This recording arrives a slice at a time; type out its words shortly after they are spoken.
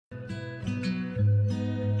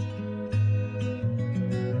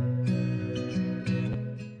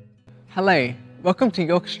Hello, welcome to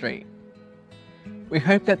York Street. We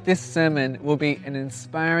hope that this sermon will be an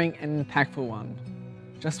inspiring and impactful one,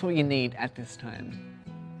 just what you need at this time.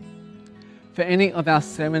 For any of our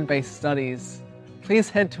sermon-based studies, please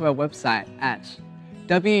head to our website at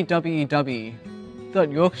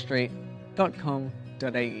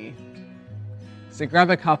www.yorkstreet.com.au. So grab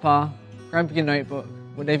a cuppa, grab your notebook,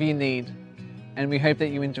 whatever you need, and we hope that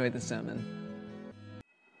you enjoy the sermon.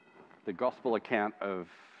 The Gospel account of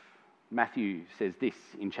Matthew says this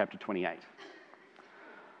in chapter 28.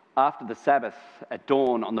 After the Sabbath, at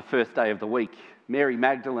dawn on the first day of the week, Mary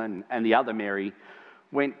Magdalene and the other Mary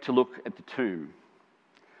went to look at the tomb.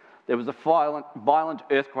 There was a violent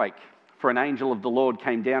earthquake, for an angel of the Lord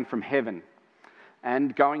came down from heaven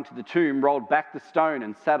and, going to the tomb, rolled back the stone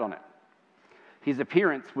and sat on it. His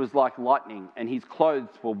appearance was like lightning, and his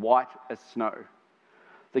clothes were white as snow.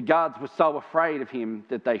 The guards were so afraid of him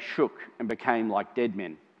that they shook and became like dead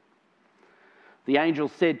men. The angel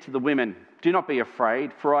said to the women, "Do not be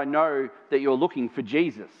afraid, for I know that you're looking for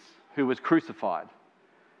Jesus, who was crucified.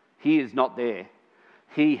 He is not there.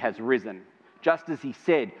 He has risen. Just as he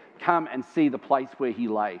said, come and see the place where he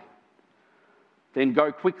lay. Then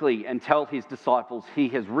go quickly and tell his disciples he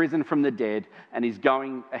has risen from the dead and is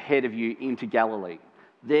going ahead of you into Galilee.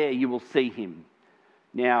 There you will see him.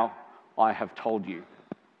 Now I have told you."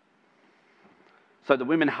 So the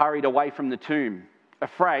women hurried away from the tomb,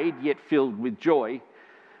 afraid yet filled with joy,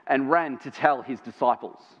 and ran to tell his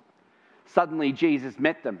disciples. Suddenly Jesus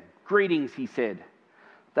met them. "Greetings," he said.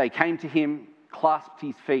 They came to him, clasped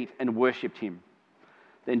his feet, and worshipped him.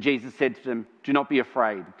 Then Jesus said to them, "Do not be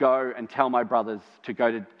afraid. Go and tell my brothers to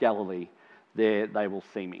go to Galilee. There they will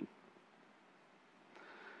see me."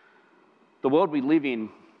 The world we live in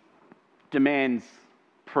demands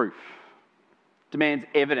proof, demands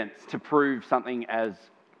evidence to prove something as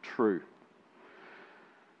true.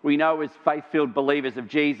 We know as faith-filled believers of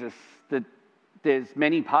Jesus that there's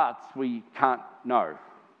many parts we can't know,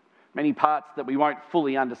 many parts that we won't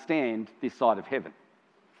fully understand this side of heaven.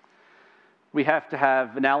 We have to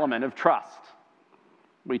have an element of trust.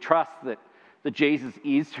 We trust that Jesus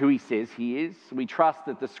is who he says he is. We trust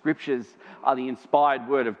that the scriptures are the inspired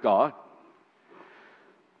word of God.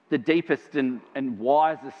 The deepest and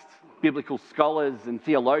wisest biblical scholars and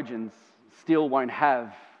theologians still won't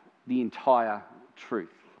have the entire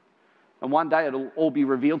truth. And one day it'll all be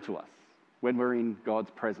revealed to us when we're in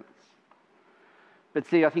God's presence. But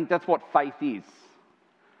see, I think that's what faith is.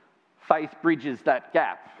 Faith bridges that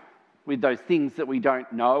gap with those things that we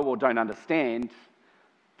don't know or don't understand.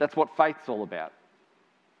 That's what faith's all about.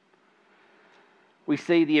 We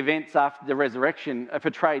see the events after the resurrection are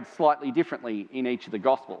portrayed slightly differently in each of the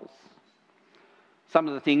Gospels. Some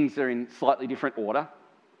of the things are in slightly different order.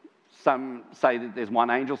 Some say that there's one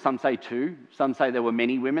angel, some say two, some say there were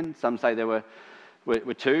many women, some say there were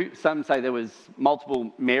two, some say there was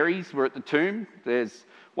multiple Marys were at the tomb. There's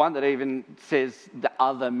one that even says the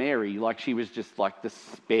other Mary, like she was just like the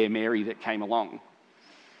spare Mary that came along.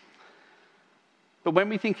 But when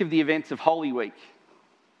we think of the events of Holy Week,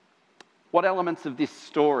 what elements of this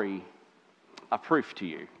story are proof to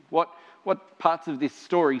you? What parts of this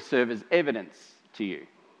story serve as evidence to you?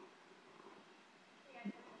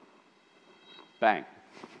 Bang.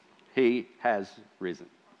 He has risen.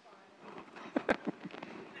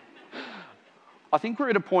 I think we're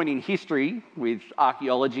at a point in history with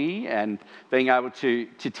archaeology and being able to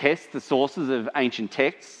test the sources of ancient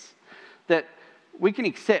texts that we can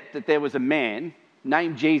accept that there was a man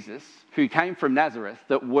named Jesus who came from Nazareth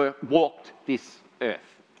that walked this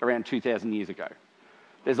earth around 2,000 years ago.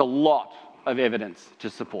 There's a lot of evidence to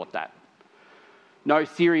support that. No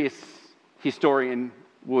serious historian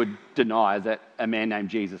would deny that a man named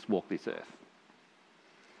Jesus walked this earth.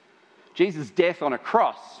 Jesus' death on a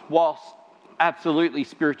cross, whilst absolutely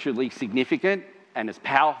spiritually significant and as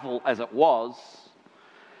powerful as it was,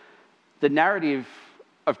 the narrative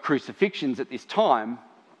of crucifixions at this time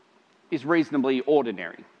is reasonably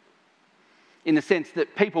ordinary, in the sense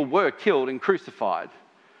that people were killed and crucified.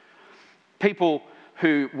 People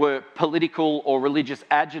who were political or religious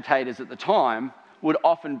agitators at the time would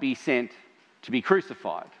often be sent to be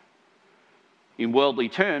crucified. In worldly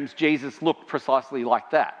terms, Jesus looked precisely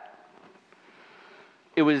like that.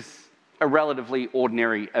 It was a relatively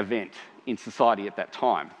ordinary event in society at that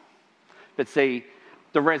time. But see,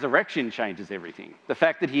 the resurrection changes everything. The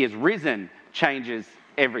fact that he has risen changes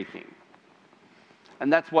everything.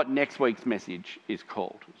 And that's what next week's message is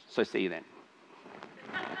called. So see you then.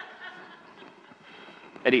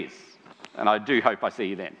 It is. And I do hope I see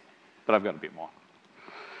you then. But I've got a bit more.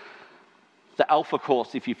 The Alpha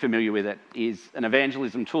Course, if you're familiar with it, is an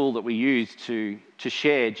evangelism tool that we use to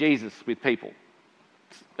share Jesus with people.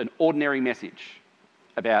 It's an ordinary message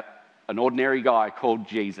about an ordinary guy called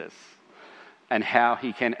Jesus and how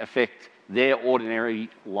he can affect their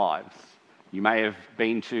ordinary lives. You may have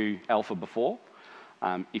been to Alpha before.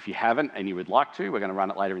 If you haven't and you would like to, we're going to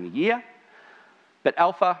run it later in the year. But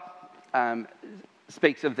Alpha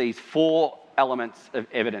speaks of these 4 elements of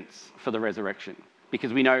evidence for the resurrection,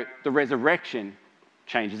 because we know the resurrection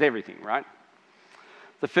changes everything, right?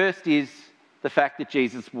 The first is the fact that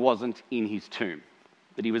Jesus wasn't in his tomb,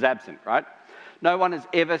 that he was absent, right? No one has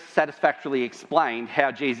ever satisfactorily explained how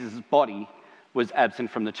Jesus' body was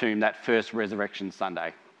absent from the tomb that first resurrection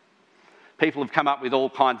Sunday. People have come up with all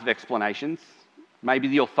kinds of explanations. Maybe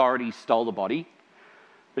the authorities stole the body,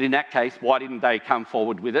 but in that case, why didn't they come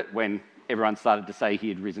forward with it when everyone started to say he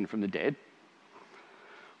had risen from the dead?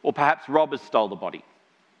 Or perhaps robbers stole the body.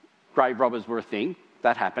 Grave robbers were a thing,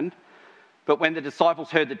 that happened. But when the disciples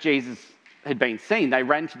heard that Jesus had been seen, they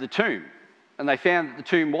ran to the tomb, and they found that the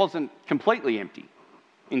tomb wasn't completely empty.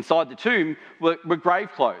 Inside the tomb were grave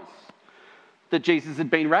clothes that Jesus had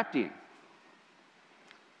been wrapped in.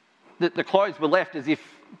 The clothes were left as if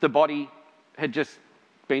the body had just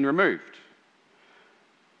been removed.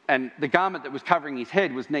 And the garment that was covering his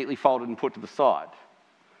head was neatly folded and put to the side.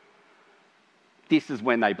 This is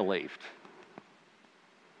when they believed.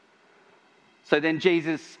 So then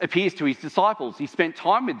Jesus appears to his disciples. He spent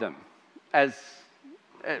time with them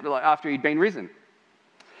after he'd been risen.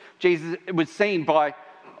 Jesus was seen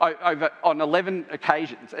on 11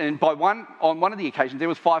 occasions, and on one of the occasions there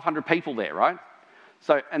was 500 people there, right?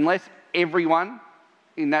 So unless everyone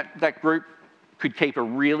in that group could keep a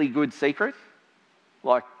really good secret,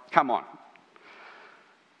 like, come on.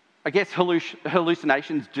 I guess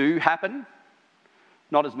hallucinations do happen.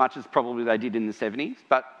 Not as much as probably they did in the 70s,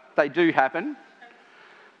 but they do happen.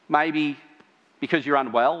 Maybe because you're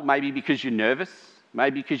unwell, maybe because you're nervous,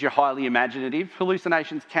 maybe because you're highly imaginative.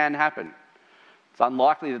 Hallucinations can happen. It's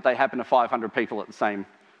unlikely that they happen to 500 people at the same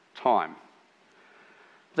time.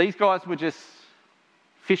 These guys were just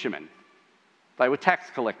fishermen. They were tax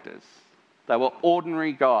collectors. They were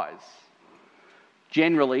ordinary guys.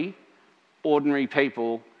 Generally, ordinary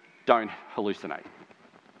people don't hallucinate.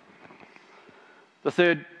 The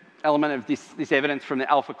third element of this evidence from the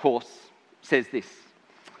Alpha Course says this,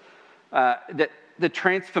 that the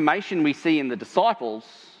transformation we see in the disciples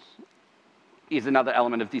is another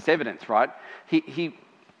element of this evidence, right?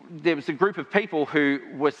 There was a group of people who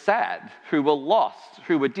were sad, who were lost,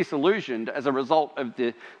 who were disillusioned as a result of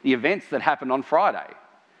the events that happened on Friday.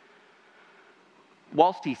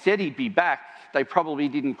 Whilst he said he'd be back, they probably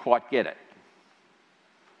didn't quite get it.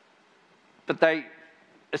 But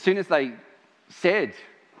as soon as they said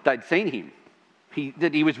they'd seen him,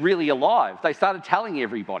 that he was really alive, they started telling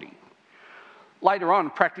everybody. Later on,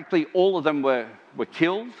 practically all of them were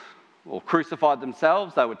killed or crucified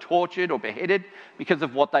themselves. They were tortured or beheaded because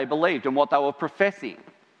of what they believed and what they were professing.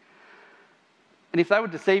 And if they were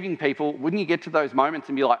deceiving people, wouldn't you get to those moments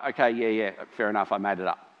and be like, okay, yeah, fair enough, I made it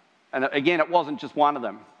up. And again, it wasn't just one of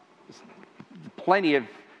them. There's plenty of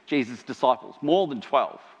Jesus' disciples, more than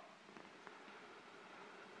 12.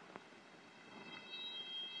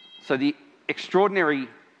 So the extraordinary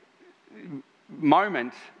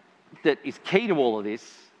moment that is key to all of this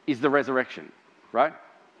is the resurrection, right?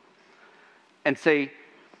 And see,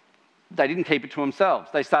 they didn't keep it to themselves.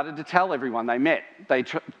 They started to tell everyone they met. They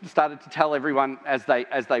started to tell everyone as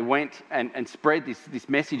they went and spread this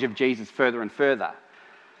message of Jesus further and further.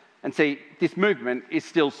 And see, this movement is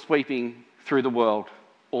still sweeping through the world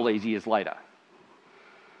all these years later.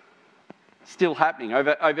 Still happening.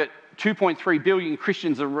 Over 2.3 billion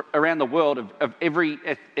Christians around the world of every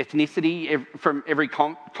ethnicity, from every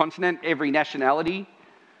continent, every nationality,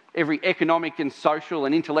 every economic and social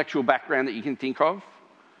and intellectual background that you can think of.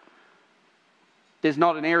 There's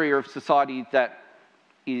not an area of society that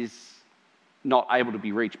is not able to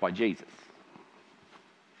be reached by Jesus.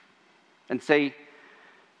 And see,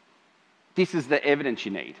 this is the evidence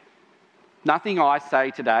you need. Nothing I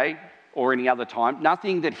say today or any other time,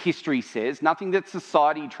 nothing that history says, nothing that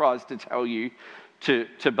society tries to tell you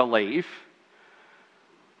to believe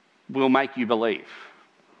will make you believe.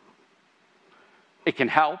 It can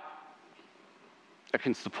help, it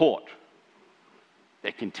can support,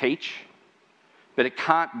 it can teach, but it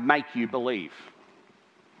can't make you believe.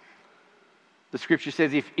 The scripture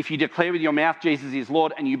says if you declare with your mouth Jesus is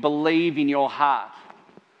Lord and you believe in your heart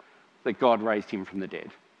that God raised him from the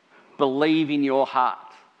dead. Believe in your heart.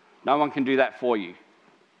 No one can do that for you.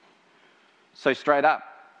 So straight up,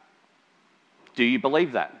 do you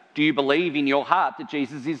believe that? Do you believe in your heart that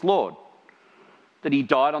Jesus is Lord? that he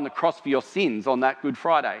died on the cross for your sins on that Good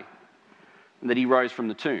Friday, and that he rose from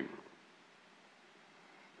the tomb.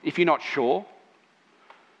 If you're not sure,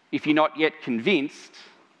 if you're not yet convinced,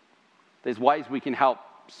 there's ways we can help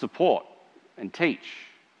support and teach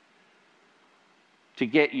to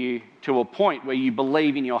get you to a point where you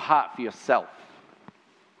believe in your heart for yourself.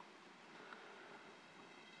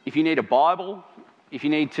 If you need a Bible, if you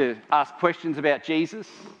need to ask questions about Jesus,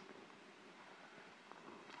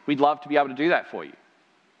 we'd love to be able to do that for you.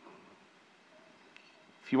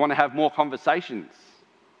 If you want to have more conversations,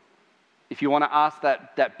 if you want to ask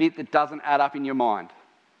that bit that doesn't add up in your mind,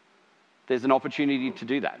 there's an opportunity to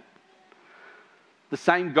do that. The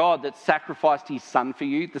same God that sacrificed his son for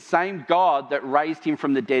you, the same God that raised him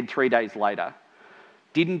from the dead 3 days later,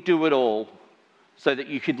 didn't do it all so that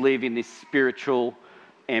you could live in this spiritual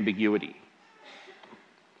ambiguity.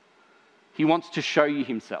 He wants to show you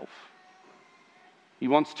himself. He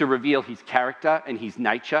wants to reveal his character and his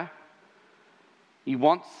nature. He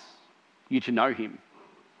wants you to know him.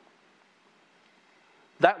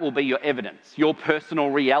 That will be your evidence, your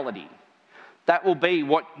personal reality. That will be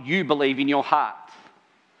what you believe in your heart.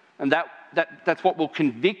 And that's what will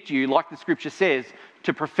convict you, like the scripture says,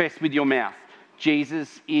 to profess with your mouth,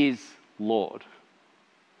 Jesus is Lord.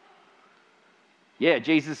 Yeah,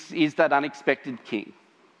 Jesus is that unexpected King.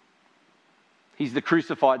 He's the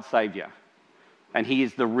crucified Saviour, and he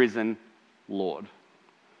is the risen Lord.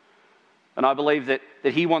 And I believe that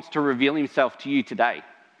he wants to reveal himself to you today.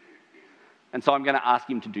 And so I'm going to ask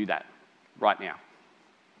him to do that right now.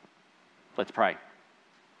 Let's pray.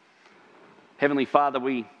 Heavenly Father,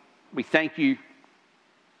 we thank you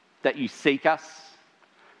that you seek us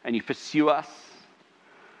and you pursue us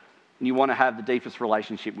and you want to have the deepest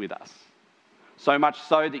relationship with us. So much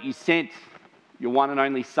so that you sent your one and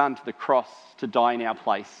only Son to the cross to die in our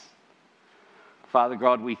place. Father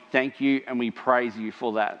God, we thank you and we praise you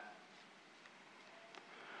for that.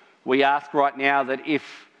 We ask right now that if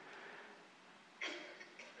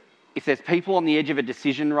there's people on the edge of a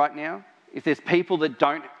decision right now, if there's people that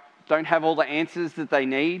don't have all the answers that they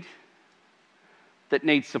need, that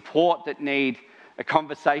need support, that need a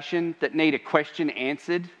conversation, that need a question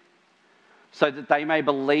answered, so that they may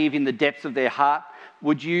believe in the depths of their heart,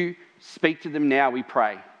 would you speak to them now, we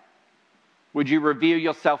pray? Would you reveal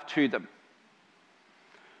yourself to them?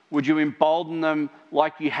 Would you embolden them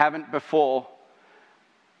like you haven't before,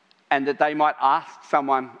 and that they might ask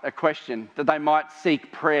someone a question, that they might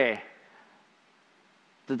seek prayer,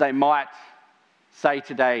 that they might say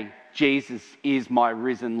today, Jesus is my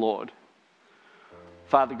risen Lord.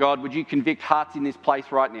 Father God, would you convict hearts in this place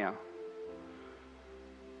right now?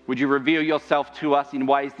 Would you reveal yourself to us in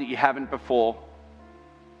ways that you haven't before?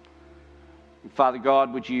 And Father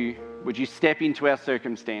God, would you step into our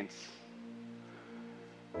circumstance?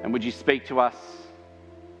 And would you speak to us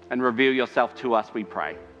and reveal yourself to us, we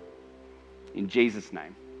pray. In Jesus'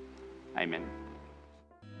 name, amen.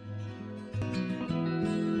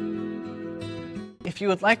 If you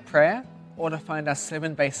would like prayer or to find our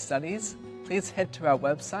sermon-based studies, please head to our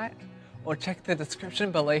website or check the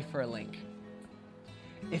description below for a link.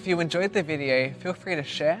 If you enjoyed the video, feel free to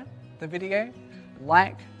share the video,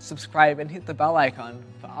 like, subscribe and hit the bell icon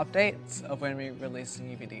for updates of when we release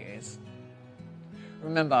new videos.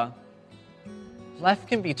 Remember, life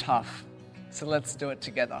can be tough, so let's do it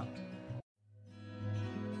together.